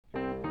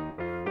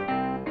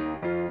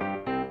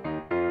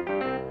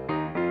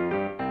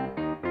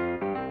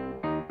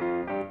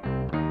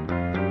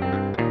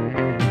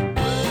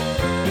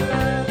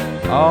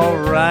All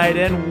right,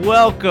 and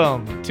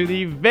welcome to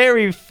the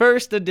very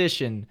first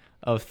edition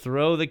of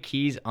Throw the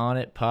Keys on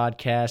It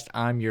podcast.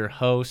 I'm your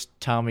host,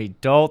 Tommy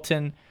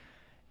Dalton.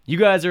 You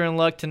guys are in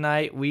luck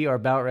tonight. We are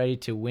about ready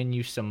to win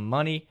you some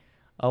money.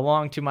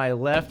 Along to my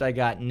left, I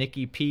got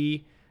Nicky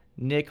P,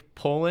 Nick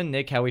Poland.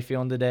 Nick, how we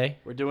feeling today?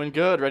 We're doing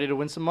good, ready to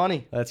win some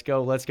money. Let's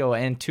go.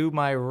 And to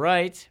my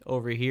right,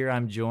 over here,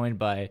 I'm joined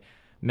by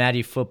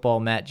Matty Football,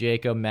 Matt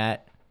Jacob.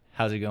 Matt,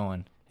 how's it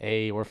going?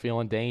 Hey, we're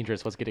feeling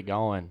dangerous. Let's get it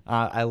going.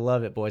 I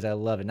love it, boys. I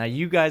love it. Now,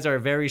 you guys are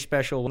very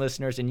special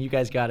listeners, and you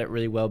guys got it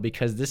really well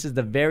because this is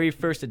the very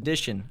first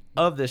edition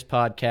of this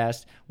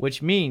podcast,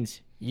 which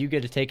means you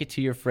get to take it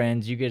to your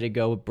friends. You get to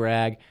go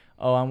brag,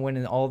 oh, I'm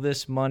winning all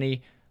this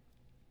money,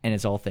 and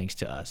it's all thanks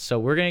to us. So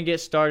we're going to get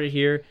started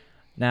here.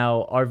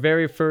 Now, our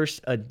very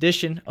first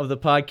edition of the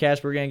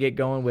podcast, we're going to get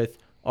going with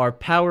our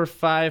Power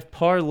 5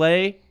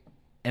 parlay.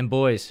 And,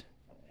 boys,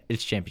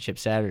 it's Championship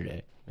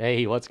Saturday.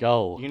 Hey, let's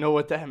go. You know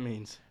what that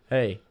means.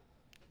 Hey,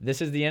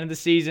 this is the end of the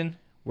season.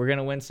 We're going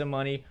to win some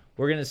money.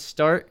 We're going to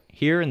start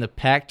here in the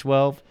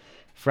Pac-12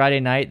 Friday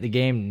night, the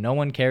game no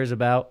one cares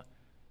about,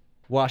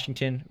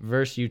 Washington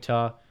versus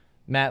Utah.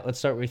 Matt, let's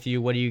start with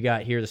you. What do you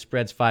got here? The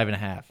spread's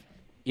 5.5.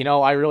 You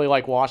know, I really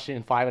like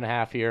Washington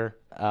 5.5 here.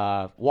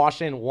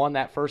 Washington won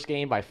that first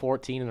game by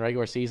 14 in the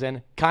regular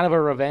season. Kind of a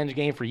revenge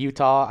game for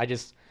Utah.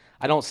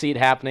 I don't see it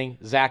happening.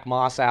 Zach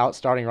Moss out,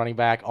 starting running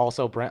back.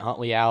 Also Brent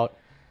Huntley out.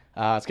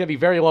 It's going to be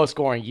very low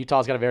scoring.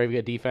 Utah's got a very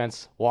good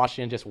defense.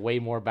 Washington just way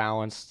more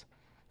balanced.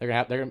 They're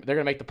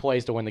gonna make the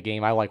plays to win the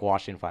game. I like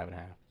Washington 5.5.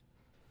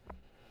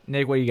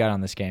 Nick, what do you got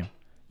on this game?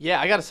 Yeah,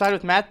 I got to side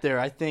with Matt there.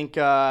 I think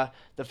the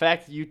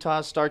fact that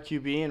Utah's star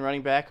QB and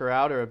running back are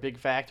out are a big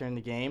factor in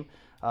the game.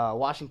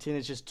 Washington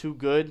is just too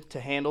good to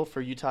handle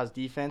for Utah's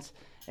defense.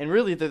 And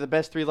really, they're the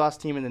best three-loss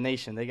team in the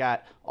nation. They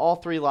got all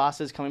three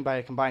losses coming by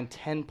a combined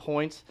 10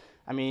 points.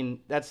 I mean,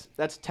 that's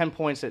 10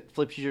 points that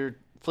flips your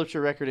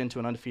record into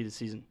an undefeated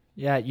season.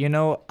 Yeah, you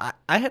know,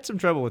 I had some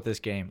trouble with this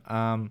game.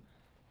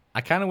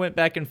 I kind of went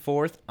back and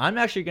forth. I'm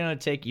actually going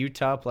to take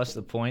Utah plus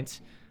the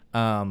points.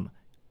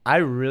 I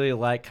really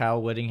like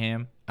Kyle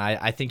Whittingham.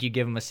 I think you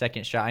give him a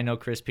second shot. I know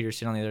Chris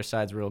Peterson on the other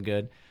side is real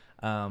good.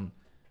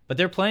 But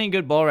they're playing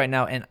good ball right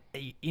now. And,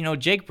 you know,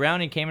 Jake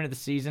Browning came into the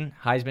season,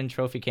 Heisman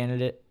Trophy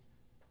candidate.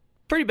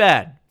 Pretty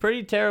bad.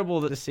 Pretty terrible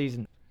this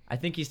season. I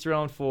think he's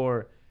thrown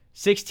for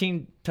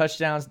 16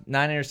 touchdowns,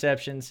 9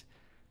 interceptions.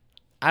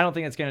 I don't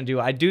think it's going to do.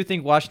 I do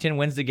think Washington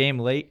wins the game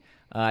late.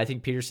 I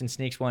think Peterson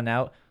sneaks one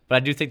out. But I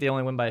do think they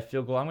only win by a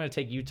field goal. I'm going to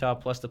take Utah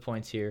plus the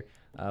points here,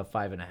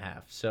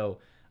 5.5. So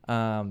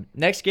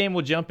next game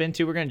we'll jump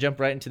into. We're going to jump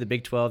right into the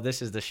Big 12.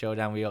 This is the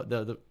showdown.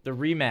 The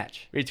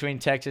rematch between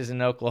Texas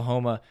and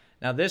Oklahoma.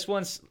 Now this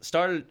one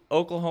started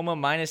Oklahoma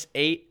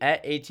 -8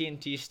 at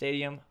AT&T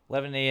Stadium,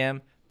 11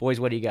 a.m. Boys,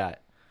 what do you got?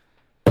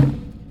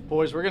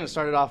 Boys, we're going to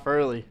start it off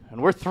early,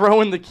 and we're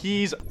throwing the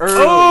keys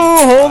early.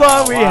 Oh, hold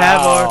on. We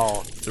have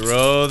our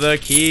throw the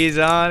keys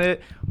on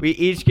it. We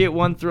each get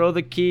one throw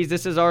the keys.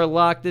 This is our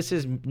lock. This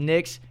is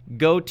Nick's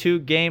go-to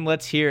game.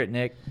 Let's hear it,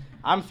 Nick.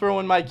 I'm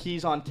throwing my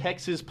keys on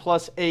Texas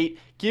 +8.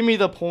 Give me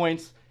the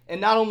points,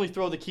 and not only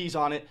throw the keys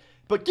on it,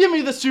 but give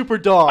me the super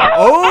dog.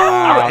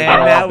 Oh, and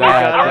now we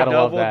got a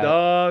double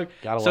dog.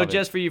 So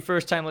just it. for you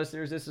first-time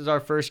listeners, this is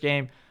our first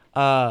game.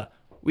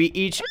 We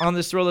each, on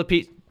this Throw the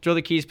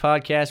Keys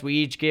podcast, we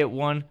each get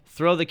one.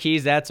 Throw the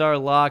keys. That's our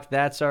lock.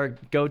 That's our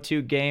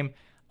go-to game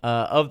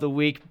of the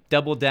week.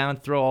 Double down.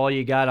 Throw all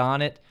you got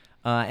on it.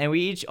 And we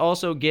each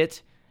also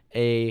get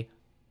a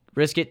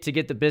risk it to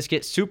get the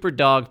biscuit super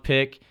dog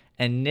pick.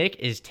 And Nick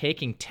is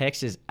taking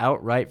Texas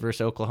outright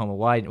versus Oklahoma.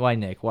 Why,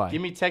 Nick? Why?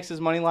 Give me Texas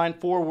money line.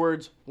 4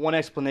 words, 1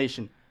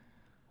 explanation.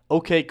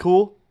 Okay,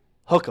 cool.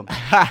 Hook 'em.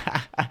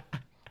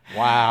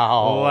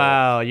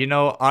 Wow. You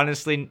know,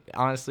 honestly,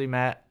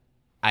 Matt,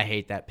 I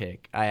hate that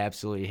pick. I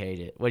absolutely hate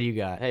it. What do you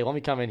got? Hey, let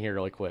me come in here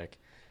really quick.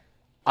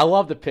 I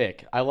love the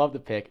pick.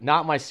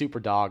 Not my super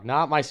dog.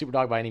 Not my super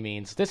dog by any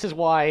means. This is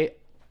why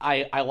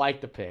I like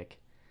the pick.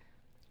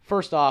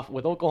 First off,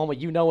 with Oklahoma,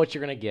 you know what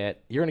you're going to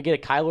get. You're going to get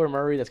a Kyler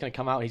Murray that's going to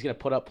come out and he's going to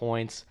put up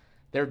points.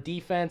 Their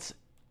defense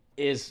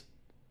is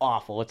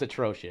awful. It's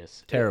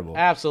atrocious. Terrible.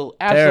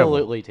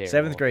 Absolutely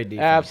terrible. 7th grade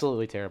defense.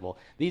 Absolutely terrible.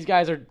 These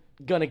guys are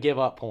going to give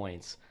up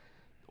points.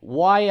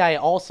 Why I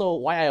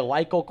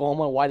like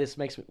Oklahoma,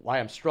 why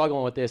I'm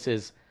struggling with this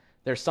is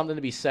there's something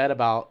to be said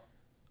about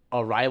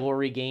a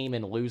rivalry game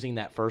and losing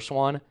that first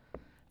one.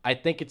 I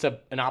think it's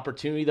an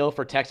opportunity though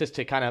for Texas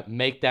to kind of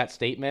make that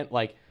statement.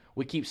 Like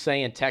we keep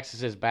saying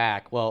Texas is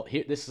back. Well,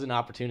 this is an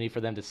opportunity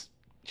for them to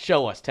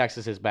show us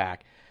Texas is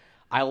back.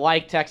 I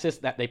like Texas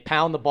that they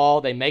pound the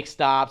ball, they make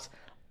stops.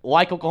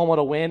 Like Oklahoma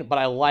to win, but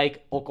I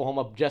like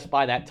Oklahoma just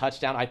by that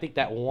touchdown. I think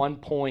that 1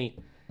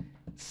 point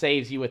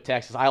saves you with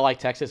Texas. I like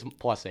Texas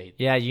 +8.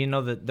 Yeah, you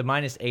know the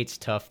 -8's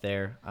tough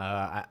there.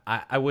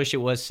 I wish it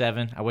was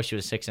 7. I wish it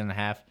was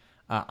 6.5.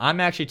 I'm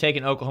actually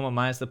taking Oklahoma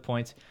minus the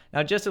points.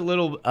 Now, just a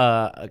little.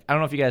 I don't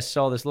know if you guys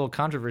saw this little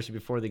controversy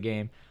before the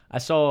game. I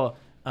saw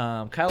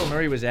Kyler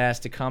Murray was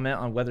asked to comment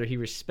on whether he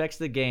respects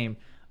the game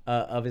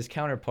of his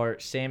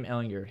counterpart Sam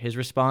Ehlinger. His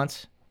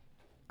response: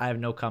 I have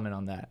no comment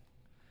on that.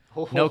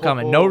 No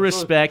comment. No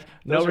respect.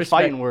 Those no are respect.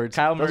 fighting words.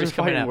 Kyle Those Murray's are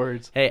coming fighting out.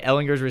 words. Hey,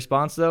 Ellinger's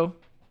response though.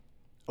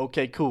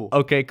 Okay, cool.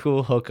 Okay,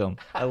 cool. Hook 'em.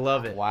 I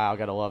love it. Wow,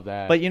 gotta love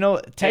that. But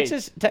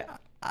Texas.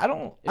 I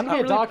don't. it's I'm gonna not be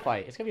a really.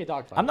 dogfight. It's gonna be a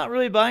dogfight. I'm not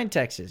really buying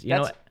Texas. You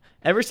know, That's-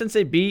 ever since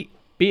they beat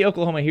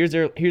Oklahoma, here's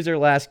their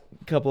last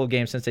couple of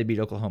games since they beat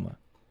Oklahoma.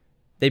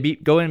 They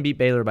go in and beat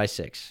Baylor by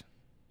 6.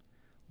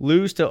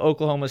 Lose to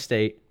Oklahoma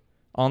State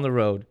on the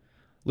road.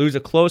 Lose a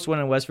close one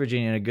in West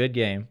Virginia in a good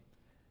game.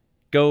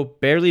 Go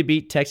barely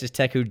beat Texas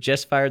Tech, who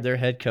just fired their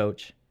head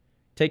coach.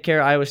 Take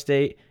care of Iowa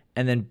State,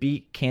 and then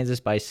beat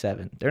Kansas by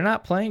 7. They're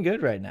not playing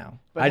good right now.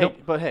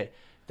 But hey,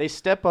 they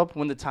step up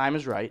when the time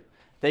is right.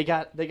 They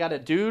got a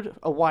dude,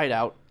 a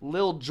wideout,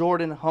 Lil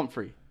Jordan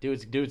Humphrey.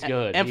 Dude's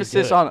good. Emphasis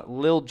He's good. on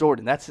Lil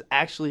Jordan. That's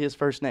actually his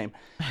first name.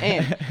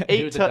 And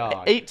Dude's a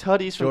dog. 8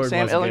 tutties from Jordan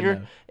Sam wasn't good Ellinger.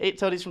 enough. 8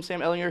 tutties from Sam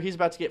Ellinger. He's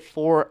about to get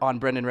 4 on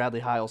Brendan Radley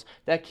Hiles.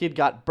 That kid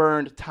got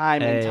burned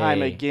time and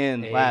time Hey.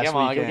 again Hey, last come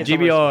on, go weekend. get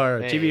some GBR,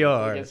 respect. Hey,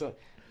 GBR. go get some-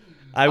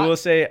 I will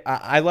say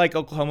I like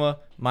Oklahoma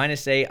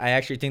 -8. I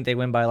actually think they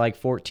win by like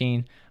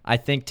 14. I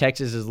think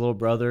Texas is little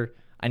brother.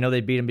 I know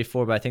they beat him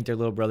before, but I think they're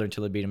little brother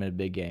until they beat him in a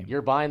big game.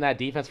 You're buying that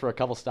defense for a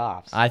couple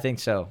stops. I think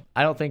so.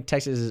 I don't think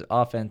Texas's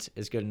offense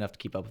is good enough to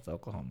keep up with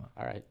Oklahoma.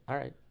 All right.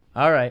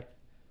 All right.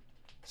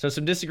 So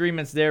some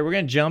disagreements there. We're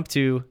going to jump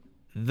to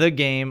the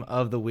game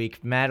of the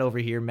week. Matt over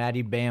here,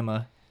 Matty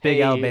Bama, big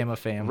Hey, Alabama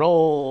fan.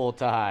 Roll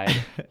Tide.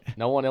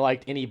 No one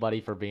liked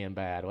anybody for being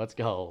bad. Let's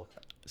go.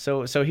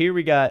 So here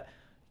we got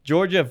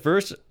Georgia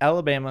versus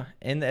Alabama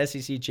in the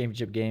SEC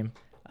championship game.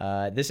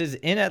 This is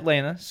in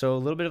Atlanta, so a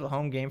little bit of a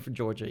home game for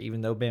Georgia,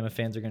 even though Bama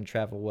fans are going to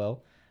travel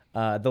well.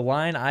 The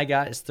line I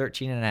got is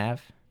 13.5.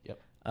 Yep.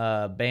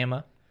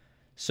 Bama.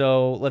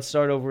 So let's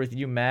start over with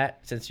you, Matt,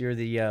 since you're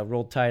the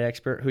Roll Tide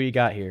expert. Who you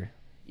got here?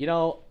 You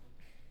know,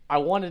 I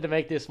wanted to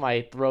make this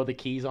my throw the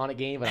keys on it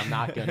game, but I'm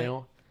not going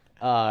to.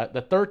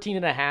 The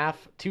 13.5,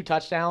 2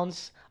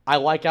 touchdowns, I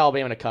like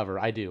Alabama to cover.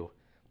 I do.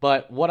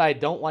 But what I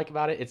don't like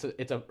about it,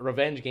 it's a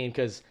revenge game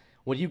because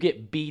when you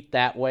get beat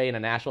that way in a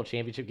national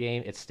championship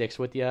game, it sticks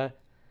with you.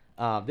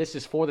 This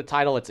is for the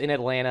title. It's in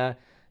Atlanta.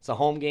 It's a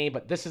home game,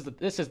 but this is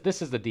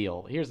the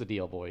deal. Here's the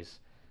deal, boys.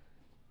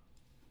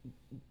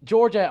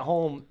 Georgia at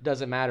home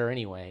doesn't matter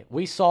anyway.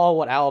 We saw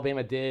what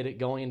Alabama did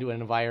going into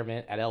an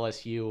environment at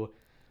LSU.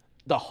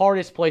 The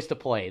hardest place to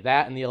play,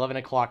 that and the 11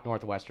 o'clock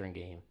Northwestern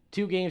game.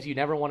 2 games you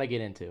never want to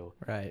get into.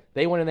 Right.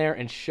 They went in there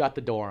and shut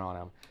the door on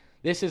them.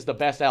 This is the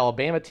best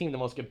Alabama team, the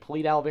most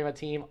complete Alabama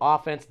team,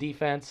 offense,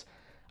 defense.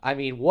 I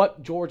mean,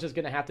 what Georgia's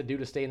going to have to do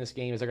to stay in this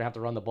game is they're going to have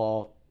to run the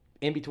ball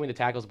in between the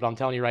tackles. But I'm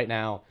telling you right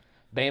now,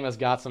 Bama's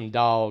got some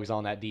dogs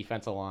on that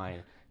defensive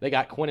line. They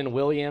got Quinnen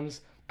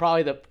Williams,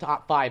 probably the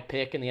top 5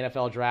 pick in the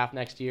NFL draft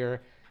next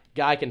year.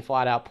 Guy can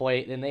flat out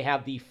play. And they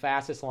have the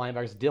fastest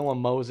linebackers, Dylan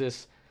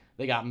Moses.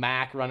 They got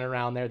Mack running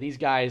around there. These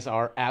guys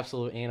are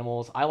absolute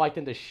animals. I like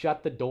them to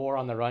shut the door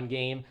on the run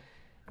game.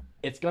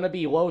 It's going to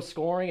be low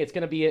scoring. It's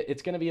going to be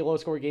a low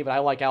scoring game, but I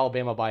like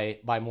Alabama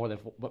by more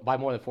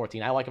than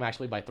 14. I like them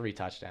actually by 3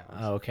 touchdowns.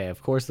 Okay,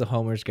 of course the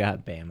homers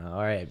got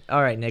Bama.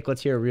 All right, Nick.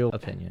 Let's hear a real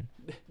opinion.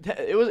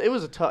 It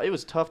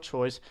was tough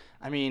choice.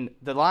 I mean,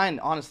 the line,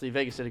 honestly,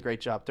 Vegas did a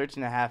great job.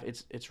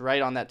 13.5. It's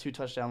right on that 2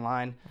 touchdown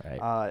line.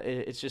 Right.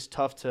 It's just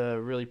tough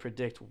to really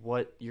predict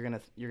what you're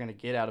gonna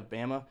get out of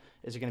Bama.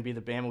 Is it gonna be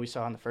the Bama we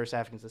saw in the first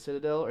half against the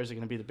Citadel, or is it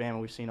gonna be the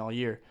Bama we've seen all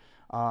year?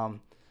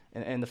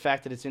 And the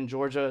fact that it's in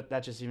Georgia,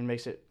 that just even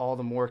makes it all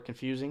the more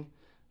confusing.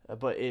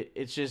 But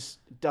it just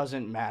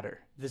doesn't matter.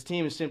 This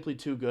team is simply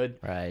too good.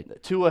 Right.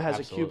 Tua has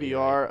Absolutely a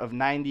QBR of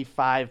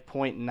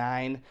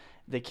 95.9.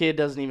 The kid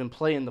doesn't even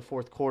play in the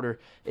fourth quarter.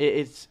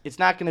 It's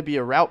not going to be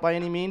a rout by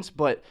any means,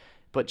 but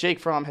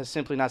Jake Fromm has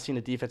simply not seen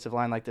a defensive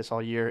line like this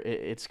all year.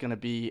 It's going to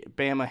be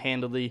Bama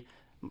handedly.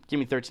 Give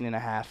me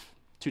 13.5,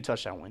 2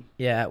 touchdown win.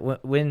 Yeah,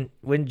 when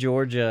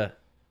Georgia,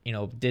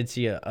 did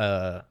see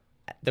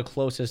the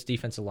closest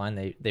defensive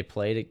line they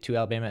played to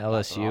Alabama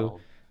LSU,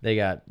 they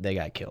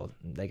got killed.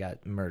 They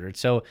got murdered.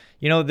 So,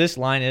 this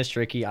line is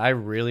tricky. I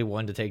really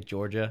wanted to take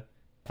Georgia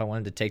if I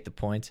wanted to take the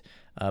points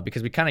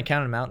because we kind of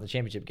counted them out in the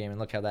championship game, and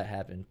look how that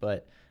happened.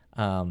 But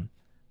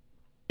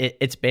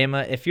it's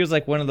Bama. It feels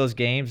like one of those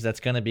games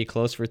that's going to be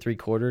close for 3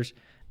 quarters,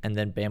 and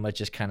then Bama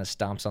just kind of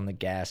stomps on the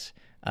gas.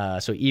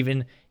 So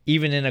even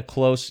in a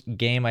close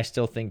game, I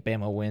still think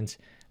Bama wins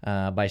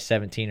by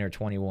 17 or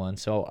 21.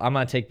 So I'm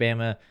going to take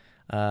Bama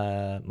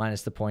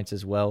minus the points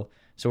as well.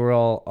 So we're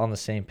all on the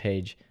same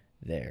page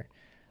there.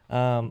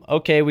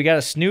 Okay, we got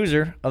a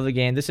snoozer of the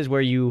game. This is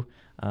where you're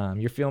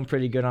feeling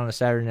pretty good on a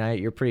Saturday night.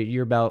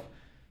 You're about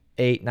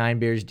 8-9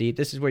 beers deep.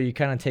 This is where you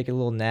kind of take a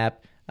little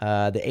nap.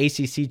 The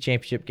ACC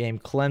championship game,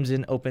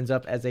 Clemson opens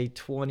up as a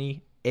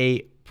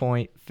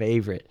 28-point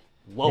favorite.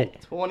 Whoa,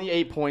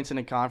 28 points in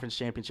a conference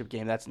championship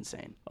game. That's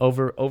insane.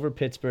 Over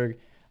Pittsburgh.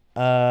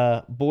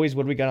 Boys,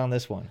 what do we got on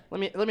this one? Let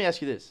me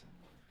ask you this.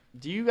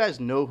 Do you guys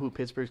know who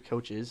Pittsburgh's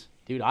coach is?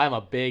 Dude, I'm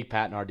a big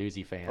Pat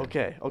Narduzzi fan.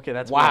 Okay,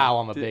 that's Wow, good.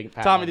 I'm a big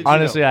Pat Tommy, Narduzzi. did you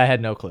Honestly, know? I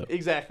had no clue.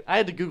 Exactly. I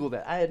had to Google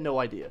that. I had no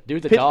idea.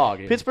 Dude's a dog.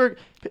 Dude. Pittsburgh.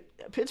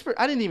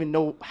 I didn't even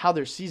know how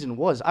their season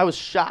was. I was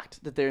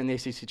shocked that they're in the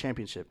ACC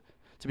championship.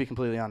 To be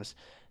completely honest,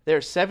 they're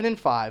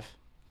 7-5.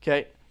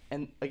 Okay,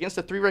 and against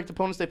the 3 ranked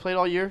opponents they played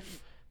all year,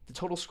 the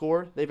total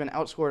score they've been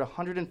outscored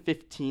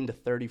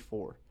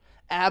 115-34.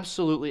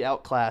 Absolutely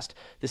outclassed.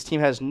 This team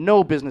has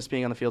no business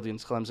being on the field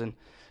against Clemson.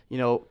 You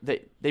know,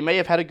 they may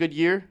have had a good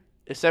year.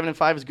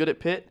 7-5 is good at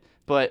Pitt,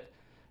 but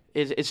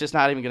it's just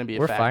not even going to be a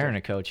We're factor. firing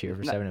a coach here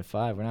for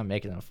 7-5. We're not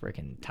making a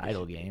freaking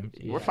title game.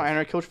 We're firing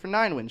our coach for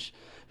 9 wins.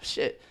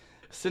 Shit.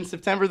 Since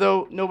September,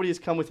 though, nobody has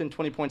come within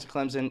 20 points of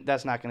Clemson.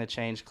 That's not going to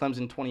change.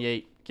 Clemson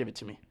 28. Give it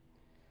to me.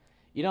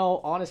 You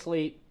know,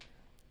 honestly,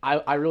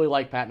 I really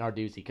like Pat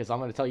Narduzzi because I'm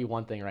going to tell you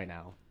one thing right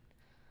now.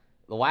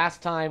 The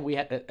last time we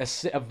had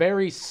a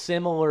very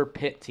similar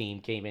Pitt team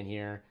came in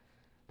here,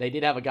 they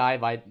did have a guy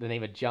by the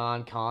name of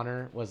John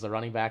Connor was the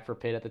running back for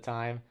Pitt at the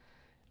time.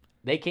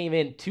 They came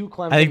in 2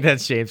 Clemson. I think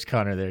that's James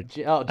Conner there.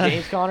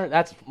 James Conner?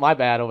 That's my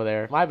bad over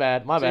there. My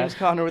bad. James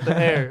Conner with the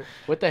hair.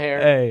 With the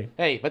hair.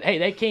 Hey. But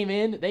they came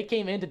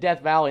into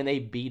Death Valley and they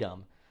beat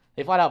them.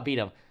 They flat out beat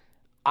them.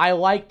 I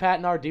like Pat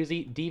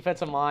Narduzzi,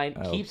 defensive line,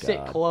 keeps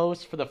it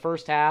close for the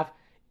first half.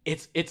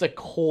 It's a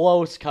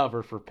close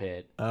cover for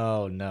Pitt.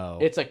 Oh no.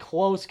 It's a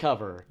close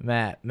cover.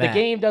 Matt. The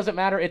game doesn't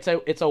matter. It's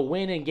a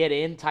win and get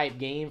in type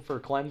game for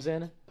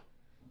Clemson.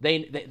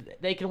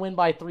 They can win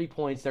by 3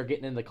 points. They're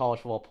getting in the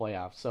college football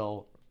playoff.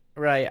 So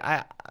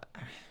right.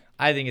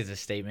 I think it's a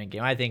statement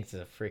game. I think it's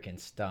a freaking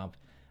stump.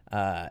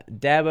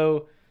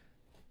 Dabo,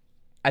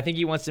 I think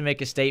he wants to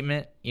make a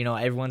statement. You know,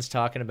 everyone's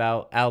talking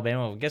about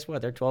Alabama. Well, guess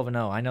what? They're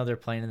 12-0. I know they're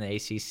playing in the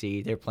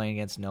ACC. They're playing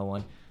against no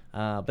one.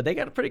 But they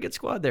got a pretty good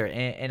squad there.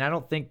 And I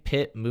don't think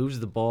Pitt moves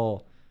the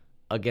ball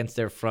against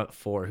their front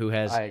 4, who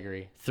has I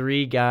agree.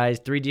 3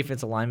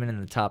 defensive linemen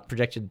in the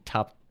projected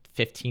top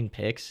 15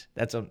 picks.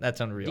 That's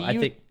unreal.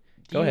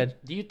 Go ahead.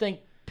 Do you think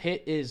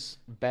Pitt is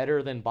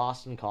better than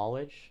Boston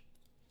College?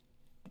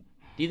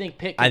 Do you think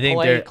Pitt can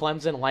play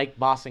Clemson like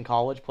Boston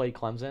College played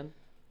Clemson?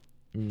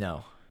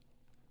 No.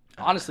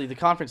 Honestly, the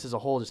conference as a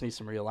whole just needs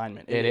some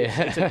realignment. It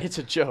is. It's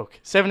a joke.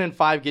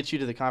 7-5 gets you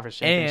to the conference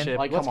championship.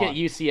 And let's get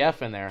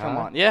UCF in there, huh? Come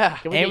on, yeah.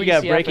 And we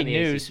got breaking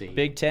news.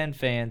 Big Ten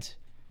fans.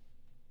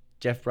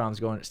 Jeff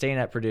Brom's staying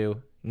at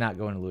Purdue, not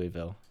going to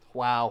Louisville.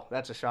 Wow,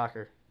 that's a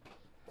shocker.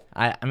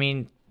 I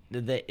mean,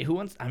 the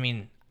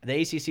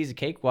ACC is a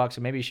cakewalk,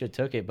 so maybe you should have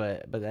took it,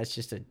 but that's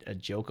just a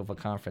joke of a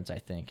conference, I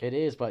think. It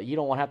is, but you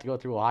don't want to have to go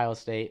through Ohio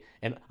State.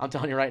 And I'm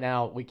telling you right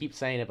now, we keep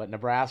saying it, but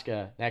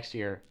Nebraska next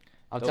year,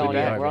 I'm telling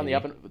you, we're on the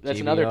up.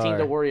 That's another team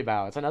to worry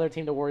about. It's another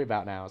team to worry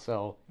about now.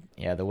 So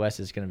yeah, the West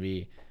is going to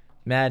be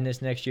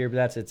madness next year, but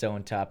that's its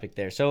own topic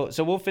there. So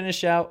we'll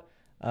finish out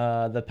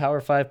the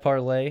Power 5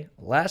 parlay.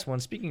 Last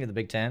one, speaking of the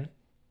Big Ten,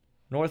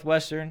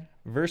 Northwestern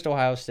versus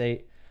Ohio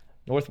State.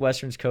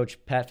 Northwestern's coach,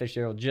 Pat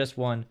Fitzgerald, just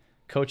won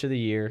Coach of the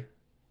Year.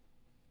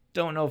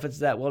 Don't know if it's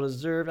that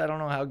well-deserved. I don't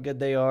know how good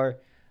they are.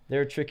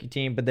 They're a tricky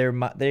team, but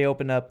they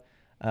open up.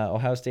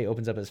 Ohio State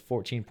opens up as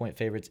 14-point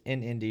favorites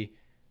in Indy.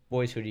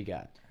 Boys, who do you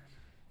got?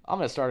 I'm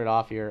going to start it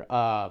off here.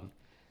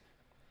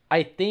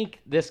 I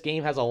think this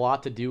game has a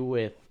lot to do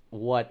with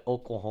what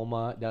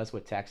Oklahoma does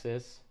with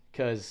Texas,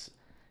 because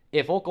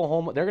if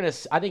Oklahoma,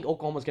 I think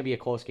Oklahoma's going to be a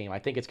close game. I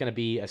think it's going to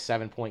be a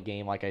 7-point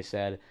game, like I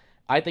said.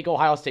 I think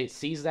Ohio State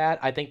sees that.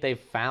 I think they've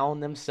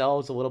found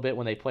themselves a little bit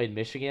when they played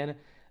Michigan.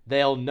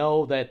 They'll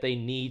know that they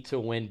need to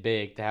win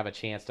big to have a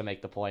chance to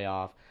make the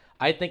playoff.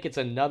 I think it's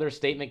another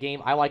statement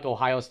game. I like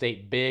Ohio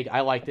State big.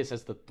 I like this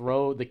as the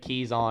throw the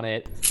keys on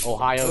it.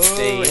 Ohio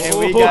State. And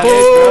we got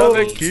throw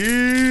the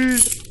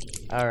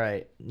keys. All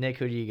right, Nick,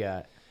 who do you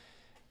got?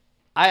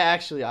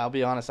 I'll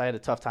be honest, I had a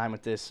tough time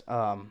with this.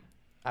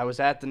 I was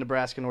at the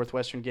Nebraska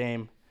Northwestern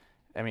game.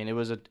 I mean, it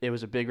was a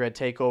Big Red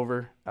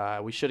takeover.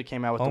 We should have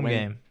came out with the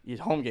win.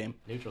 Home game.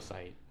 Neutral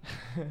site.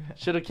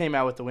 Should have came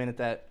out with the win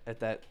at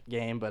that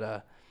game,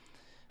 but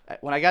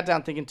when I got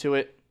down thinking to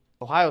it,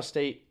 Ohio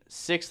State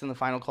 6th in the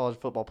final college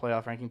football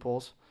playoff ranking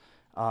polls.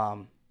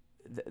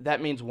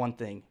 That means one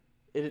thing.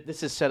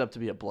 This is set up to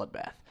be a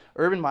bloodbath.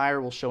 Urban Meyer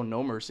will show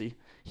no mercy.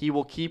 He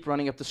will keep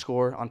running up the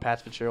score on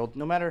Pat Fitzgerald,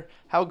 no matter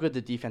how good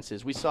the defense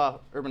is. We saw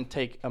Urban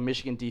take a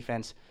Michigan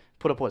defense,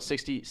 put up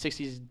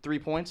 63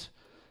 points.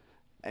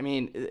 I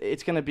mean,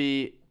 it's gonna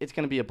be a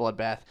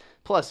bloodbath.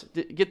 Plus,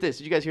 get this.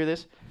 Did you guys hear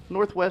this?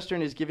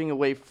 Northwestern is giving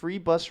away free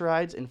bus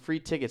rides and free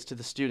tickets to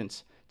the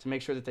students to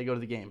make sure that they go to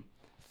the game.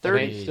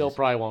 They still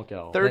probably won't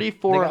go.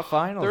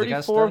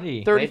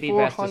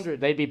 3,400.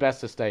 They'd be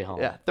best to stay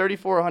home. Yeah,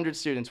 3,400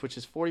 students, which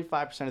is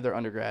 45% of their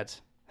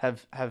undergrads,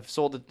 have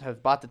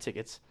bought the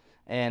tickets,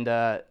 and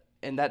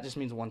that just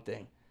means one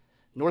thing: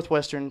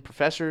 Northwestern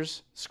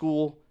professors,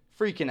 school,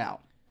 freaking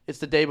out. It's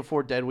the day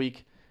before dead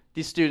week.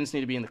 These students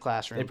need to be in the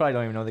classroom. They probably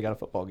don't even know they got a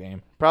football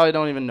game. Probably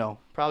don't even know.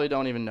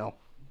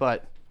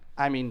 But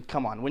I mean,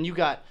 come on. When you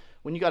got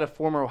a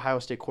former Ohio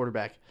State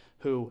quarterback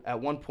who at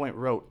one point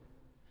wrote,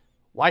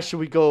 "Why should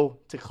we go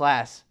to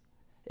class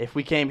if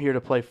we came here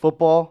to play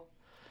football,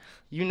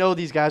 you know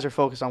these guys are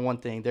focused on one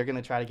thing. They're going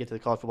to try to get to the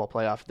college football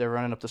playoff. They're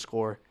running up the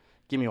score.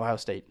 Give me Ohio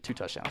State, 2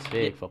 touchdowns.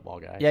 Big football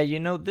guy.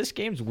 Yeah, this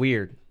game's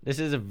weird. This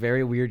is a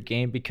very weird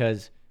game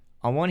because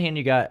on one hand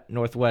you got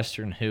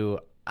Northwestern, who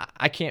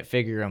I can't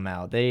figure them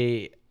out.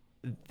 They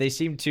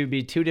seem to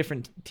be two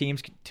different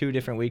teams, 2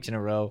 different weeks in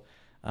a row.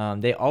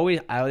 They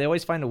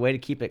always find a way to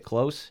keep it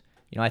close.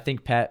 I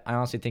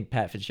honestly think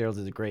Pat Fitzgerald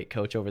is a great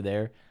coach over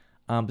there.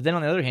 But then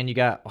on the other hand, you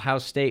got Ohio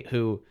State,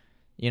 who,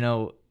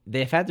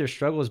 they've had their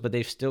struggles, but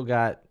they've still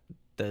got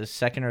the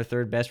second or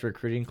third best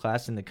recruiting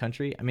class in the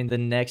country. I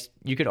mean,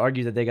 you could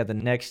argue that they got the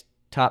next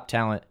top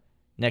talent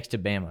next to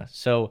Bama.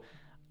 So,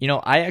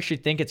 I actually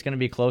think it's going to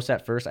be close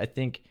at first. I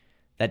think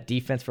that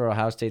defense for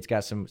Ohio State's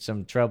got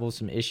some troubles,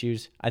 some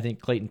issues. I think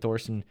Clayton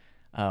Thorson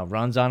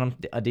runs on them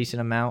a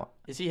decent amount.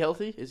 Is he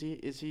healthy? Is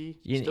he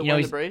still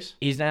wearing the brace?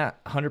 He's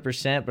not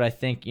 100%, but I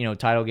think,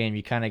 title game,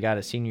 you kind of got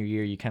a senior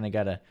year, you kind of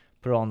got to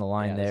put it on the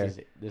line there.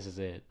 This is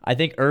it. I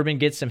think Urban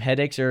gets some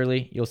headaches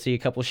early. You'll see a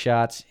couple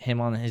shots, him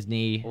on his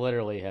knee.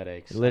 Literally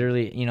headaches.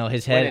 Literally,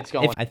 his head.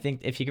 I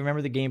think if you can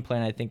remember the game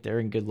plan, I think they're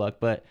in good luck.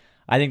 But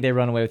I think they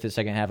run away with the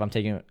second half. I'm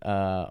taking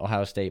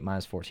Ohio State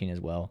 -14 as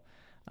well.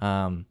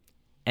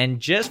 And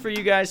just for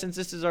you guys, since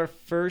this is our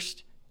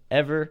first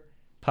ever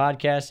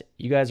podcast,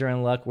 you guys are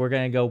in luck. We're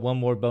going to go one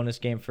more bonus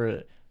game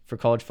for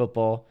college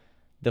football.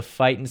 The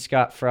Fighting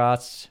Scott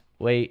Frosts.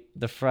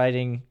 The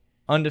Fighting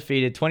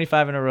undefeated,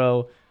 25 in a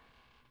row.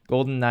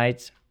 Golden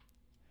Knights.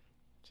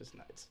 Just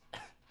Knights.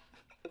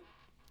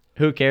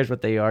 Who cares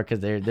what they are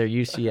because they're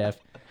UCF.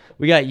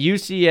 We got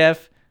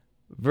UCF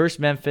versus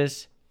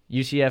Memphis.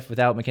 UCF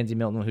without Mackenzie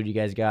Milton. Who do you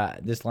guys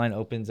got? This line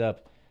opens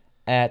up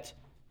at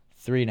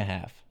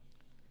 3.5.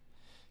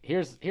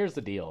 Here's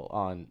the deal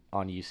on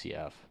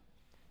UCF.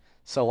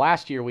 So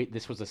last year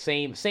this was the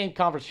same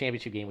conference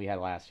championship game we had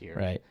last year.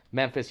 Right.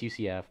 Memphis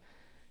UCF.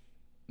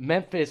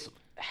 Memphis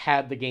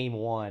had the game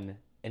won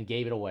and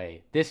gave it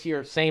away. This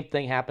year, same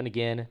thing happened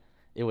again.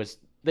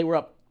 They were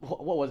up,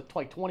 what was it,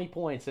 like 20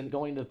 points and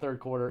going to the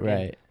third quarter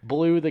and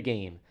blew the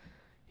game.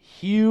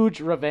 Huge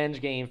revenge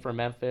game for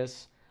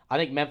Memphis. I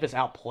think Memphis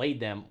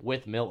outplayed them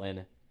with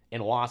Milton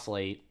and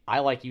Wasley. I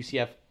like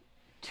UCF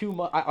too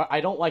much.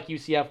 I don't like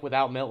UCF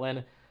without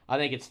Milton. I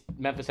think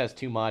Memphis has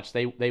too much.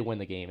 They win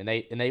the game and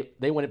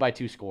they win it by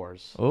 2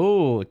 scores.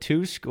 Oh,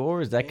 2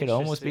 scores. That could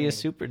almost be a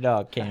super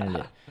dog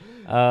candidate.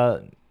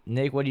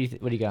 Nick, what do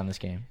you got on this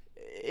game?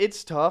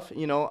 It's tough,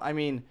 I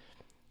mean,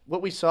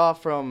 what we saw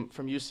from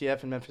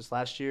UCF and Memphis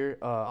last year,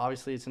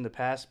 obviously it's in the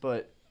past,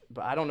 but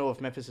I don't know if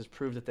Memphis has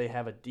proved that they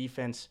have a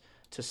defense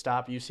to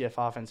stop UCF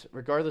offense,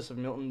 regardless of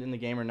Milton in the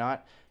game or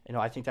not.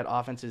 I think that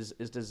offense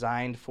is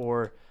designed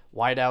for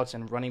wideouts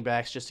and running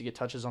backs just to get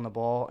touches on the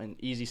ball in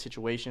easy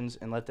situations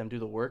and let them do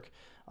the work.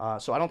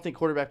 So I don't think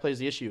quarterback play is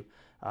the issue.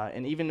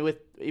 And even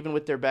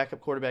with their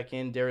backup quarterback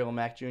in, Daryl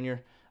Mack Jr.,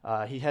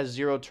 he has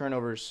 0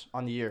 turnovers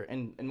on the year,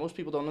 and most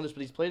people don't know this,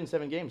 but he's played in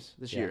 7 games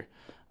this year.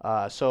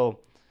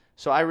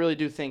 So I really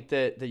do think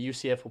that the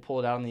UCF will pull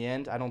it out in the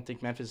end. I don't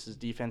think Memphis'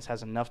 defense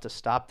has enough to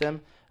stop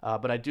them,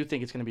 but I do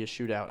think it's going to be a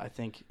shootout. I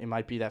think it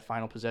might be that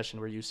final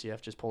possession where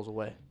UCF just pulls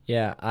away.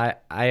 Yeah,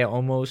 I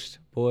almost,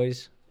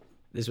 boys,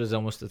 this was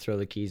almost to throw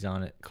the keys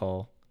on it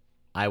call.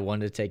 I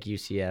wanted to take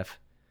UCF,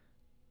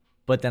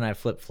 but then I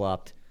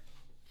flip-flopped.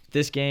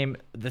 This game,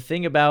 the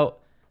thing about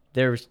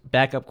their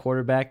backup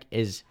quarterback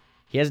is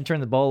he hasn't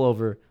turned the ball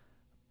over,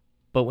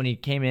 but when he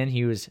came in,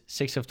 he was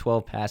 6 of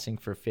 12 passing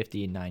for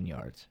 59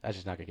 yards. That's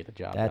just not going to get the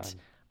job done.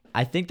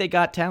 I think they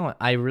got talent.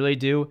 I really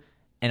do.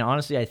 And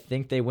honestly, I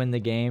think they win the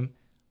game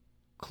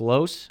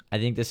close. I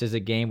think this is a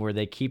game where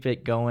they keep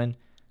it going.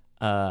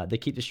 They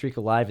keep the streak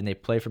alive, and they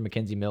play for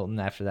Mackenzie Milton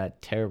after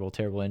that terrible,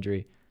 terrible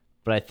injury.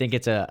 But I think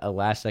it's a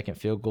last-second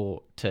field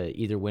goal to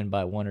either win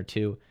by 1 or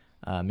 2,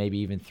 maybe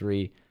even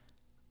 3.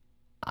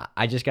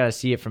 I just got to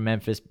see it from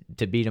Memphis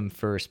to beat them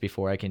first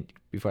before I can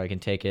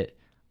take it.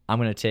 I'm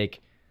going to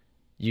take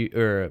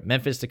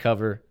Memphis to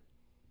cover,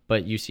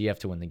 but UCF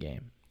to win the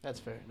game. That's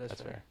fair.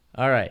 That's fair.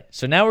 All right,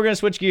 so now we're going to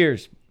switch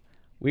gears.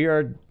 We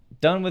are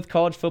done with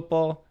college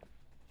football.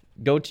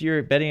 Go to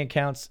your betting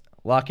accounts,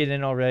 lock it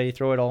in already,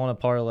 throw it all in a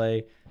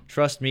parlay.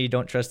 Trust me,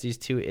 don't trust these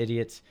 2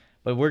 idiots.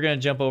 But we're going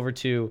to jump over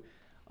to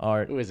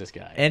our Who is this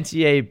guy?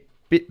 NCAA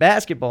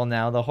basketball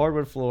now, the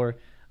hardwood floor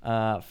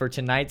for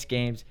tonight's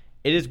games.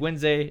 It is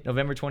Wednesday,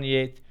 November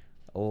 28th.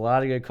 A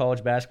lot of good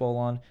college basketball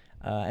on.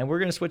 And we're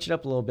going to switch it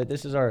up a little bit.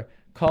 This is our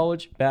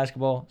college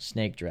basketball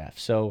snake draft.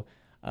 So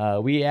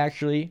we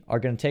actually are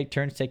going to take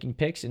turns taking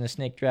picks in the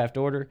snake draft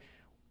order.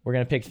 We're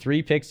going to pick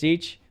 3 picks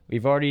each.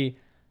 We've already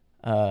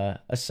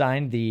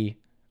assigned the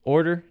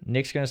order.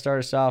 Nick's going to start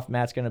us off.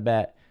 Matt's going to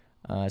bat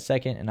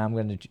second, and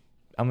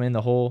I'm in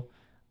the hole.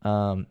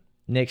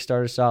 Nick,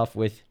 start us off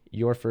with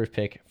your first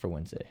pick for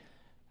Wednesday.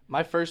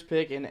 My first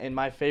pick and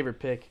my favorite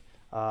pick,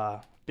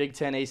 Big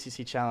Ten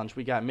ACC Challenge.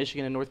 We got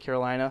Michigan and North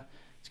Carolina.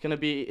 It's gonna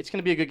be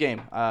a good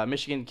game.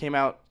 Michigan came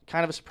out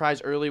kind of a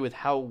surprise early with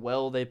how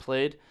well they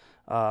played,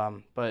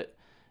 but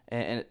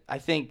I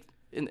think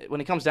when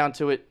it comes down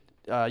to it,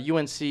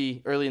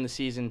 UNC early in the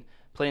season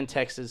playing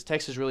Texas.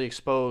 Texas really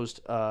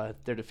exposed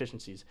their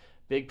deficiencies.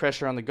 Big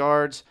pressure on the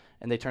guards,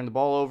 and they turned the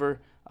ball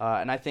over.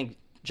 And I think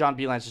John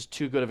Beilein's just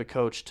too good of a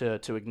coach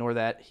to ignore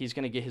that. He's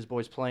going to get his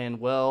boys playing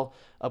well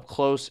up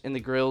close in the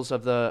grills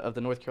of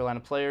the North Carolina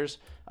players,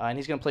 and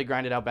he's going to play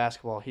grinded out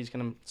basketball. He's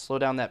going to slow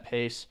down that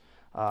pace,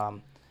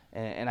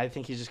 and I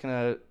think he's just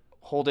going to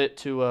hold it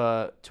to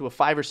a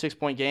 5 or 6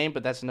 point game,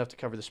 but that's enough to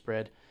cover the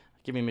spread.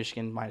 Give me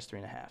Michigan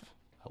 -3.5.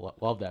 I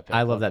love that pick.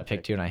 I love that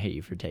pick too, and I hate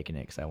you for taking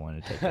it because I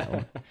wanted to take that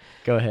one.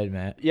 Go ahead,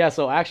 Matt. Yeah,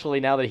 so actually,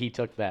 now that he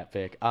took that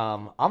pick,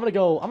 I'm gonna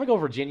go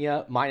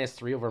Virginia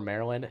 -3 over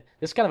Maryland.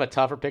 This is kind of a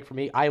tougher pick for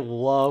me.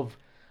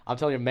 I'm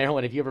telling you,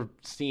 Maryland. If you ever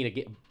seen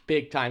a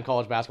big time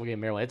college basketball game in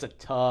Maryland, it's a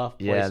tough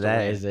place Yeah, to that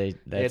win. is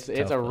that's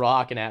It's a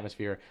rocking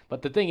atmosphere.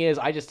 But the thing is,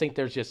 I just think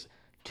there's just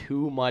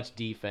too much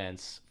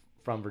defense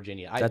from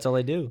Virginia. That's all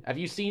they do. Have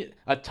you seen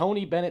a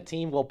Tony Bennett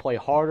team will play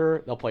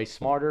harder, they'll play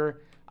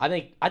smarter. I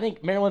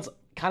think Maryland's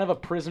kind of a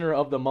prisoner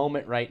of the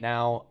moment right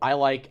now. I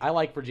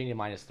like Virginia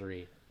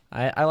 -3.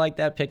 I like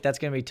that pick. That's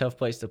going to be a tough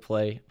place to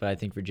play, but I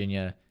think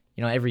Virginia,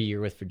 every year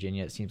with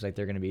Virginia, it seems like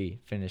they're going to be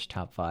finished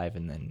top 5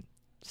 and then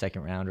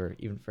second round or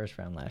even first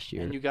round last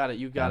year. And you got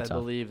to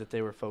believe that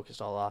they were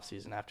focused all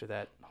offseason after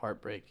that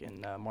heartbreak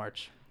in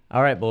March.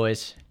 All right,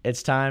 boys,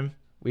 it's time.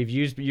 We've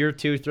used your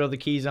 2 throw the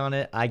keys on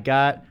it. I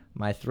got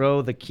my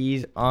throw the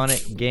keys on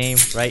it game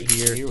right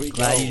here. Here we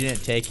Glad go. you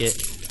didn't take it.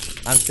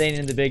 I'm staying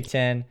in the Big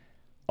Ten.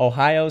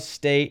 Ohio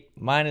State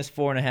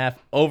 -4.5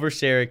 over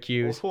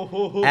Syracuse.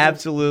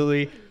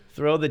 Absolutely.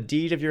 Throw the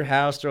deed of your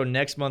house. Throw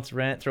next month's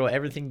rent. Throw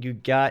everything you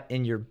got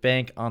in your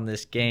bank on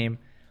this game.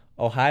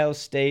 Ohio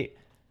State.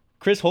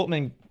 Chris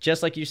Holtmann,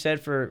 just like you said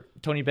for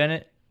Tony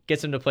Bennett,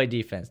 gets them to play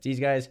defense. These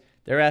guys,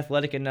 they're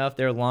athletic enough.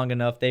 They're long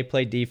enough. They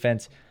play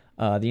defense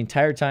the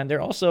entire time.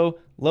 They're also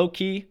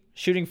low-key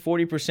shooting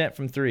 40%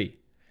 from 3.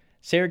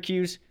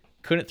 Syracuse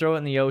couldn't throw it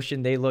in the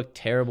ocean. They looked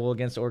terrible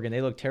against Oregon.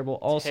 They looked terrible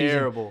all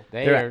season.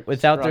 They're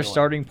without their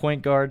starting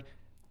point guard,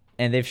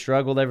 and they've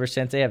struggled ever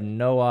since. They have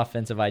no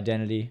offensive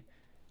identity.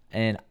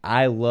 And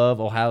I love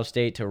Ohio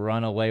State to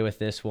run away with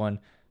this one.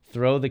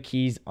 Throw the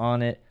keys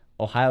on it.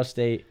 Ohio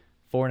State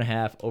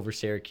 4.5 over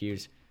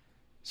Syracuse.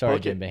 Sorry,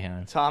 Jim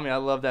Boeheim. Tommy, I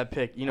love that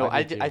pick.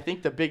 I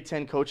think the Big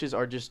Ten coaches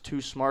are just too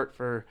smart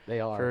for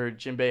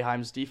Jim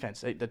Boeheim's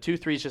defense. The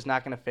 2-3 is just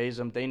not going to phase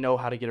them. They know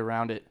how to get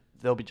around it.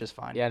 They'll be just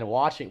fine. Yeah, and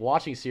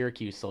watching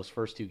Syracuse those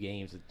first 2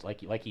 games, it's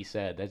like he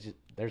said,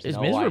 there's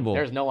miserable.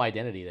 There's no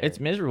identity there. It's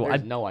miserable.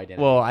 There's no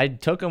identity. Well, I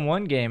took them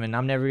one game, and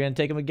I'm never going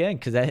to take them again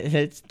because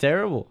it's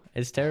terrible.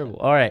 It's terrible.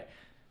 All right.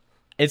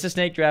 It's a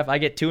snake draft. I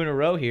get 2 in a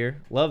row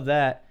here. Love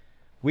that.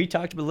 We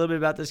talked a little bit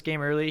about this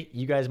game early.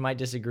 You guys might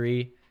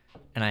disagree,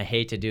 and I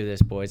hate to do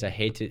this, boys.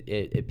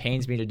 It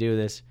pains me to do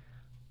this.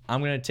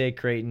 I'm going to take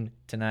Creighton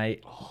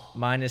tonight,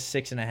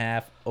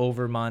 -6.5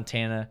 over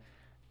Montana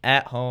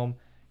at home.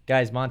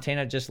 Guys,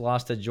 Montana just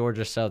lost to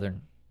Georgia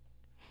Southern.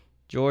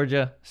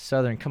 Georgia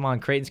Southern. Come on,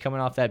 Creighton's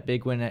coming off that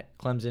big win at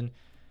Clemson.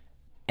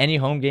 Any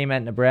home game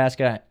at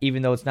Nebraska,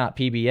 even though it's not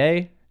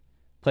PBA,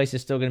 place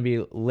is still going to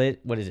be lit.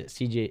 What is it?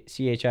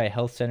 CHI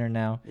Health Center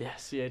now. Yeah,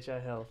 CHI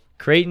Health.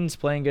 Creighton's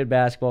playing good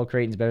basketball.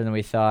 Creighton's better than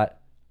we thought.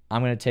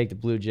 I'm going to take the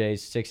Blue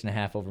Jays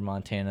 6.5 over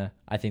Montana.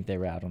 I think they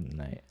rout them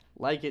tonight.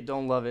 Like it,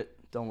 don't love it.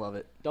 Don't love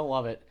it. Don't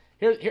love it.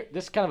 Here,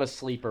 this is kind of a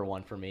sleeper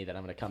one for me that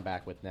I'm going to come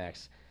back with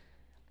next.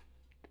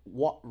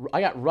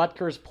 I got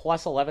Rutgers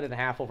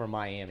 +11.5 over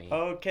Miami.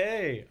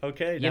 Okay.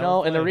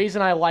 And the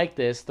reason I like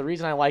this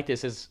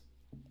is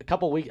a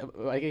couple weeks,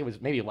 I think it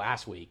was maybe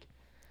last week,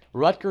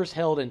 Rutgers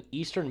held an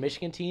Eastern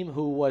Michigan team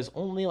who was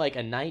only like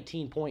a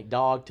 19-point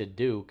dog to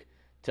Duke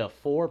to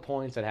 4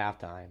 points at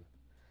halftime.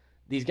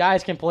 These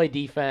guys can play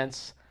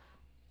defense.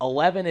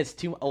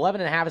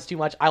 11.5 is too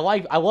much. I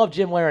love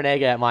Jim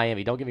Larinaga at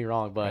Miami. Don't get me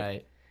wrong, but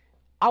right.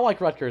 I like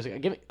Rutgers.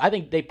 I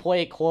think they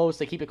play it close.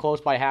 They keep it close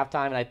by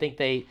halftime, and I think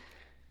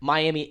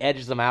Miami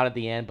edges them out at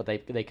the end, but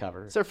they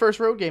cover. It's their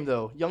first road game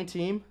though. Young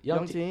team.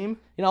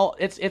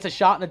 It's a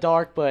shot in the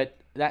dark, but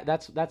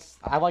that's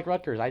I like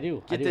Rutgers. I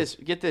do.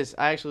 Get this.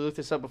 I actually looked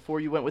this up before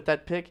you went with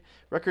that pick.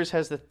 Rutgers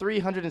has the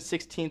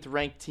 316th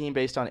ranked team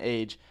based on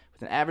age,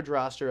 with an average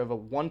roster of a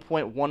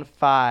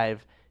 1.15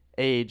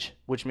 age,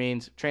 which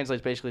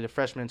translates basically to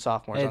freshmen and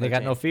sophomores. Hey, on they their got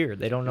team. no fear.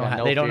 They don't know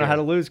how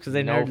to lose because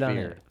they've never done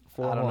it.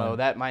 I don't know.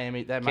 That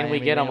Miami. Can we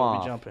get them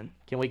off? Jumping.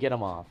 Can we get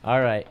them off?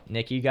 All right,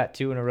 Nick, you got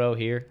 2 in a row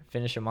here.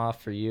 Finish them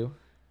off for you.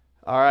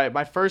 All right,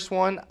 my first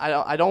one.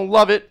 I don't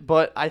love it,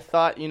 but I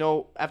thought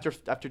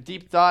after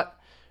deep thought,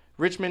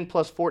 Richmond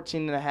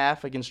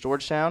 +14.5 against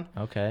Georgetown.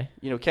 Okay.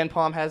 Ken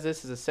Palm has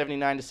this as a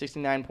 79 to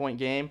 69 point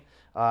game.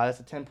 That's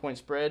a 10-point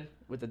spread.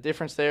 With the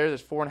difference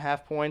there's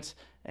 4.5 points,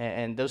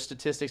 and those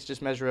statistics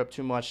just measure up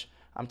too much.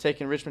 I'm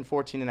taking Richmond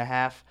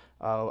 14.5.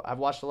 I've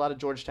watched a lot of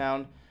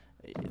Georgetown.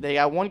 They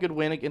got one good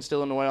win against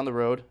Illinois on the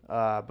road,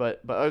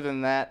 but other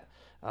than that,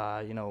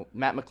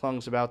 Matt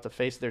McClung's about the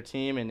face of their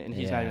team, and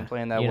he's not even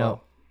playing that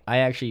well. I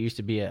actually used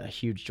to be a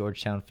huge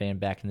Georgetown fan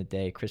back in the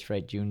day. Chris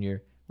Wright Jr.,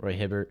 Roy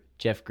Hibbert,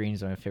 Jeff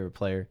Green's my favorite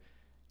player.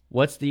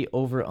 What's the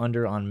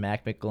over-under on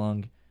Mac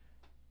McClung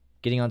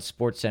getting on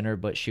SportsCenter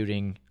but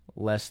shooting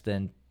less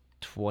than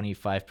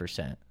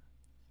 25%.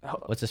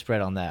 What's the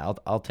spread on that?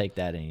 I'll take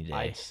that any day.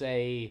 I'd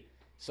say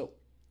so.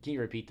 Can you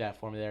repeat that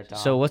for me there, Tom?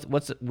 So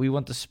what's we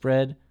want the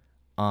spread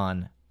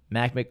on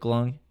Mac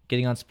McClung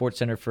getting on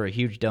SportsCenter for a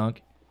huge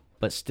dunk,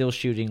 but still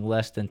shooting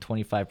less than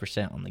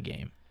 25% on the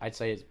game. I'd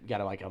say it's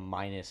got like a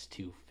minus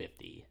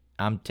 250.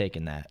 I'm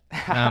taking that.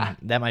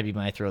 That might be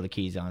my throw the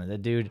keys on it. The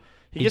dude,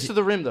 He gets to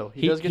the rim though.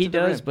 He does get to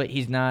the rim. but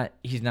he's not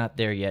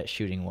there yet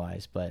shooting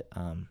wise. But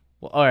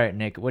well, all right,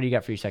 Nick, what do you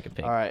got for your second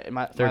pick? All right,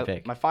 Third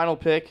pick. My final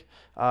pick,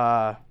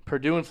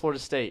 Purdue and Florida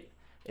State.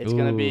 It's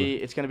gonna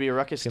be a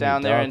ruckus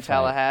down there in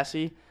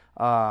Tallahassee.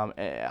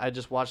 I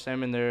just watched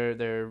them in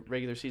their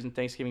regular season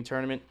Thanksgiving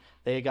tournament.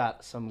 They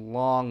got some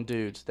long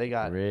dudes. They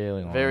got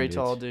really long very dudes.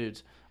 tall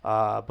dudes.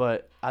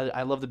 But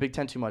I love the Big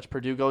Ten too much.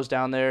 Purdue goes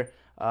down there,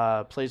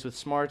 plays with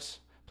smarts,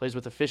 plays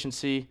with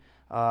efficiency,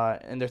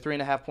 and they're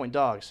 3.5-point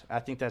dogs. I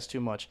think that's too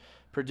much.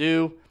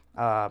 Purdue,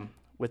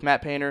 with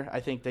Matt Painter, I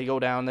think they go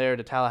down there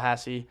to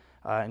Tallahassee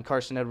and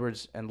Carson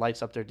Edwards and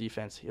lights up their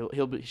defense.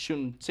 He'll be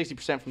shooting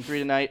 60% from three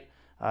tonight,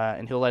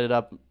 and he'll light it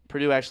up.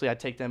 Purdue, actually, I'd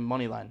take them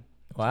money line.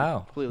 Wow,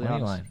 completely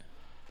money honest. line.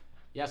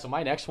 Yeah, so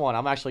my next one,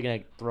 I'm actually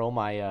going to throw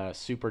my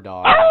super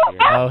dog out here.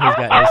 Oh, he's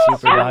got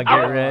his super dog. Get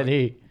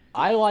ready.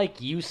 I like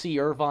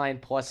UC Irvine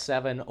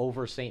 +7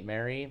 over St.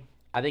 Mary.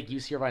 I think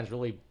UC Irvine's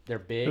they're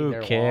big. Who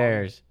they're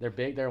cares? Long. They're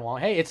big. They're long.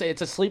 Hey, it's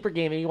a sleeper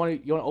game. And you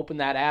want to open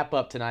that app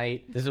up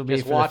tonight. This will be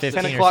Just for watch the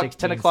 15 10 or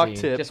o'clock 16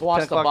 seed. tip. Just watch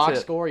 10 the o'clock box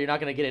tip. score. You're not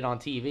going to get it on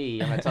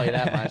TV. I'm going to tell you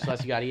that much,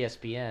 unless you got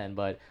ESPN.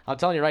 But I'm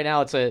telling you right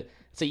now, it's a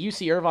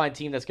UC Irvine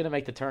team that's going to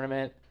make the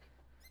tournament.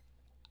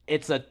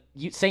 It's a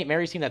St.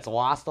 Mary's team that's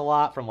lost a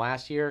lot from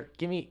last year.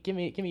 Give me the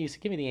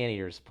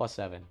Anteaters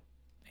 +7.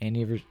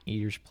 Anteaters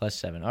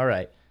 +7. All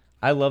right.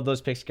 I love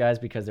those picks, guys,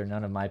 because they're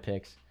none of my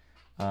picks.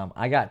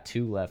 I got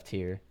two left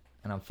here,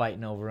 and I'm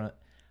fighting over it.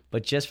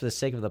 But just for the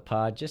sake of the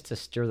pod, just to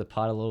stir the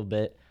pot a little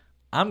bit,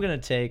 I'm going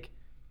to take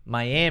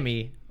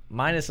Miami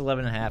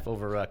 -11.5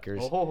 over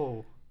Rutgers.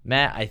 Oh.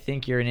 Matt, I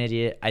think you're an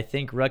idiot. I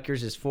think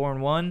Rutgers is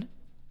 4-1,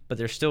 but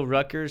they're still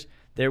Rutgers.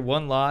 Their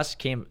one loss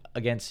came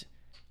against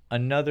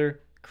another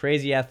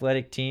crazy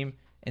athletic team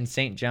in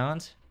St.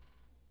 John's,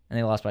 and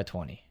they lost by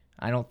 20.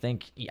 I don't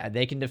think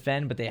they can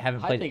defend, but they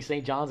haven't played. I think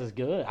St. John's is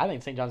good. I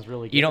think St. John's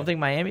really good. You don't think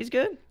Miami's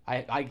good?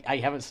 I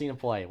haven't seen him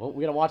play. Well,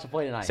 we got to watch him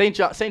play tonight. St.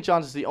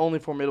 John's is the only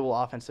formidable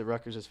offense that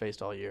Rutgers has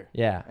faced all year.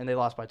 Yeah. And they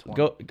lost by 20.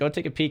 Go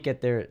take a peek at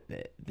their –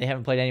 they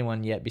haven't played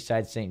anyone yet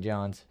besides St.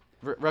 John's.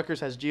 Rutgers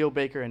has Geo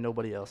Baker and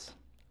nobody else.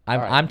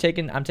 I'm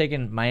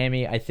taking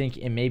Miami. I think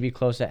it may be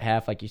close at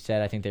half, like you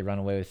said. I think they run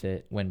away with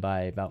it, win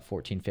by about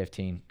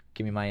 14-15.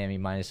 Give me Miami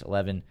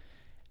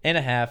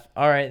 -11.5.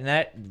 All right, and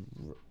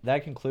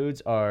that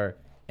concludes our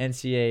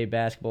NCAA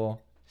basketball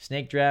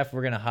snake draft.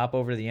 We're gonna hop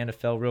over to the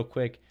NFL real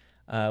quick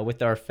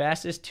with our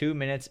fastest 2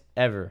 minutes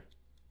ever.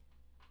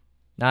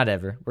 Not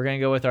ever. We're gonna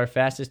go with our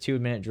fastest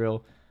 2-minute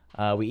drill.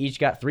 We each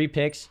got 3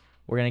 picks.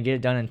 We're gonna get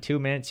it done in 2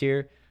 minutes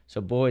here.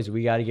 So boys,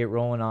 we got to get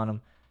rolling on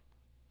them.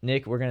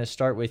 Nick, we're gonna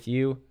start with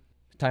you.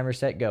 Timer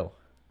set, go.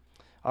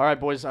 All right,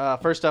 boys.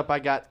 First up, I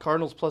got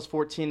Cardinals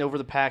 +14 over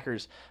the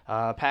Packers.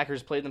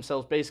 Packers played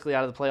themselves basically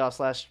out of the playoffs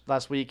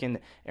last week, and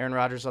Aaron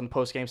Rodgers on the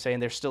postgame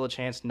saying there's still a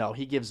chance. No,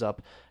 he gives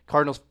up.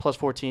 Cardinals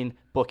 +14,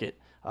 book it.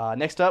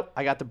 Next up,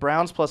 I got the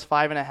Browns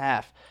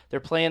 +5.5. They're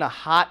playing a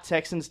hot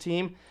Texans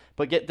team,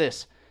 but get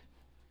this.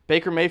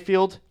 Baker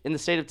Mayfield in the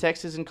state of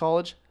Texas in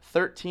college,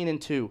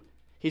 13-2.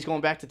 He's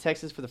going back to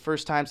Texas for the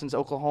first time since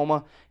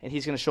Oklahoma, and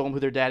he's going to show them who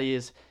their daddy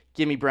is.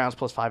 Give me Browns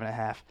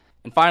 +5.5.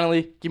 And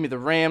finally, give me the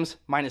Rams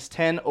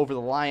 -10 over the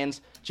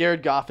Lions.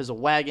 Jared Goff is a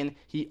wagon.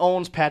 He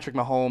owns Patrick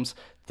Mahomes.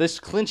 This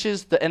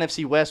clinches the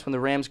NFC West when the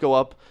Rams go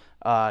up,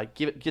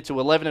 get to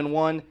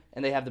 11-1,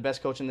 and they have the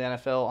best coach in the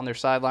NFL on their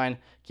sideline.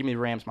 Give me the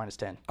Rams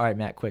 -10. All right,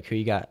 Matt, quick, who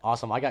you got?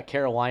 Awesome. I got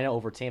Carolina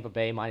over Tampa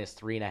Bay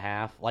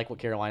 -3.5. Like what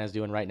Carolina's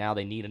doing right now.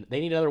 They need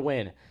another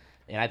win,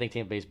 and I think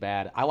Tampa Bay's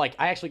bad.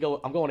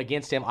 I'm going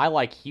against him. I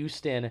like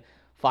Houston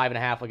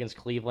 5.5 against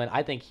Cleveland.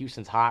 I think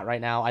Houston's hot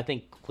right now. I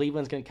think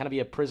Cleveland's going to kind of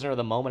be a prisoner of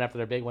the moment after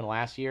their big win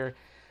last year.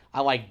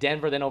 I like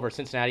Denver then over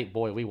Cincinnati.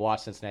 Boy, we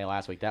watched Cincinnati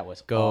last week. That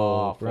was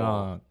awful.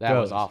 Broncos. That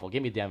was awful.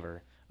 Give me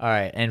Denver. All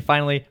right, and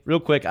finally, real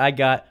quick, I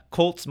got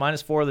Colts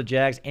 -4 of the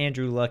Jags.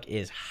 Andrew Luck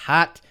is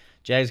hot.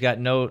 Jags got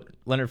no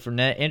Leonard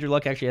Fournette. Andrew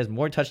Luck actually has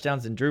more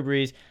touchdowns than Drew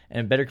Brees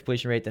and a better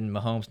completion rate than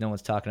Mahomes. No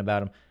one's talking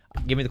about him.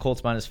 Give me the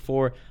Colts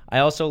 -4. I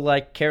also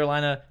like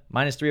Carolina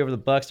 -3 over the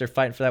Bucs. They're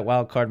fighting for that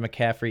wild card.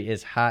 McCaffrey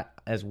is hot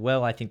as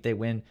well. I think they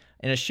win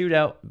in a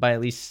shootout by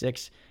at least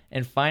 6.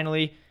 And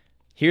finally,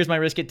 here's my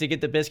risk it to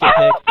get the biscuit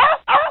pick.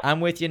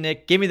 I'm with you,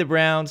 Nick. Give me the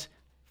Browns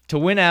to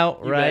win out,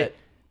 You right? bet.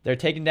 They're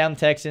taking down the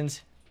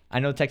Texans. I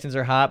know Texans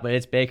are hot, but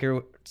it's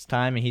Baker's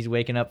time, and he's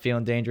waking up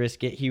feeling dangerous.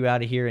 Get Hugh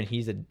out of here, and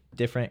he's a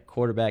different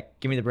quarterback.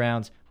 Give me the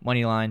Browns.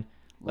 Money line.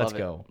 Let's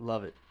go.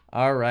 Love it.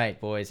 All right,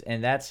 boys.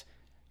 And that's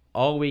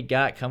all we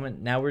got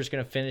coming. Now we're just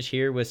going to finish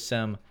here with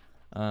some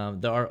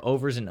our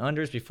overs and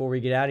unders before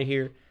we get out of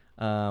here.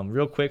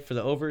 Real quick for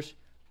the overs,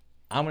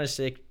 I'm going to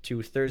stick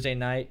to Thursday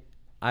night.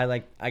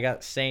 I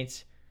got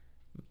Saints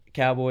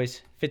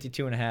Cowboys,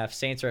 52.5.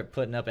 Saints are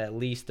putting up at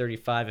least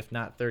 35, if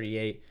not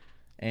 38.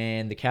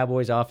 And the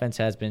Cowboys offense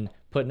has been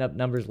putting up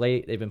numbers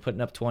late. They've been putting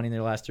up 20 in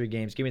their last 3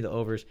 games. Give me the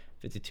overs,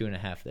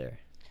 52.5 there.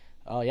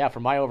 Oh, yeah, for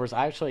my overs,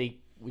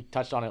 we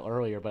touched on it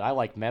earlier, but I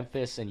like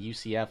Memphis and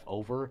UCF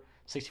over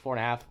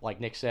 64.5. Like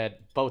Nick said,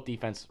 both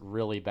defense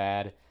really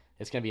bad.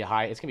 It's gonna be a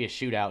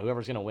shootout.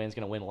 Whoever's gonna win is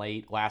gonna win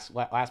late. Last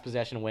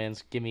possession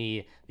wins. Give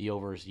me the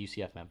overs,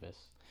 UCF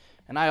Memphis.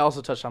 And I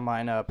also touched on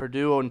mine,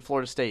 Purdue and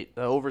Florida State.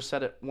 The over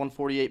set at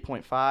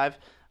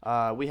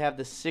 148.5. We have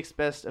the 6th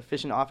best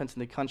efficient offense in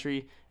the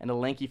country and a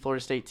lanky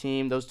Florida State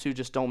team. Those two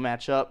just don't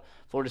match up.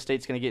 Florida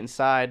State's going to get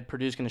inside.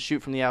 Purdue's going to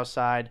shoot from the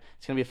outside.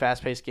 It's going to be a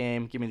fast-paced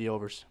game. Give me the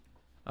overs.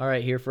 All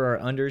right, here for our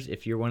unders.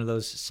 If you're one of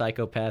those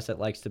psychopaths that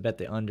likes to bet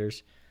the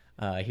unders,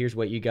 here's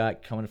what you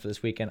got coming for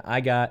this weekend.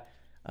 I got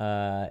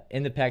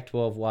in the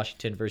Pac-12,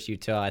 Washington versus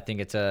Utah. I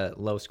think it's a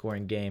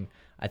low-scoring game.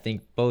 I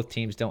think both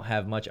teams don't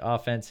have much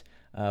offense.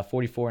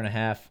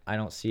 44.5. I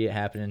don't see it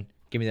happening.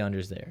 Give me the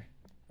unders there.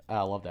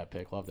 I love that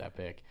pick.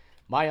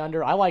 My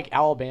under, I like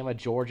Alabama,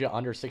 Georgia,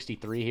 under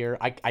 63 here.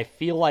 I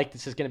feel like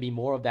this is going to be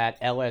more of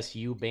that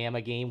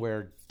LSU-Bama game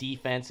where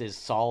defense is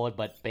solid,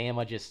 but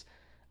Bama just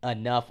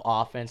enough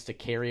offense to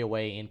carry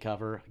away in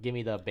cover. Give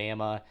me the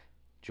Bama,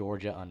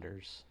 Georgia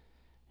unders.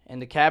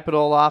 And to cap it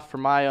all off for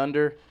my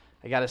under,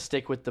 I got to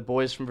stick with the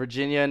boys from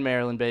Virginia and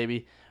Maryland,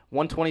 baby.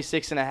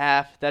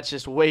 126.5. That's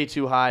just way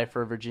too high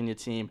for a Virginia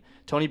team.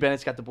 Tony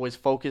Bennett's got the boys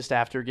focused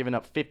after giving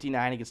up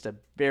 59 against a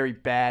very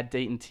bad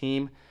Dayton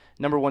team.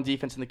 Number 1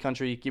 defense in the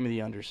country. Give me the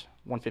unders.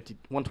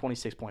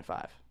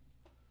 126.5.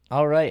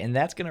 All right, and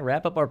that's going to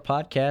wrap up our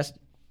podcast.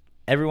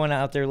 Everyone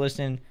out there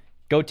listening,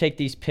 go take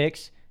these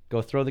picks.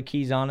 Go throw the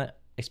keys on it,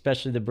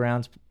 especially the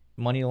Browns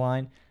money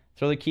line.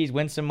 Throw the keys,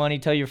 win some money,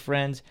 tell your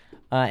friends.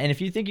 And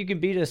if you think you can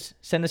beat us,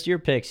 send us your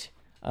picks.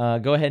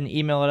 Go ahead and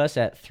email us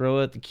at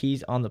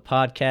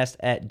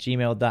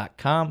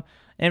throwthekeysonthepodcast@gmail.com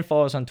and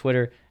follow us on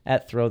Twitter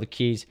at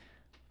throwthekeys.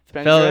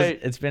 Fellas,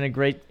 it's been a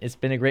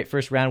great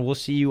first round. We'll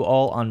see you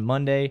all on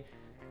Monday.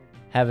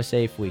 Have a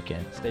safe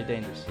weekend. Stay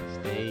dangerous.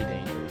 Stay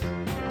dangerous.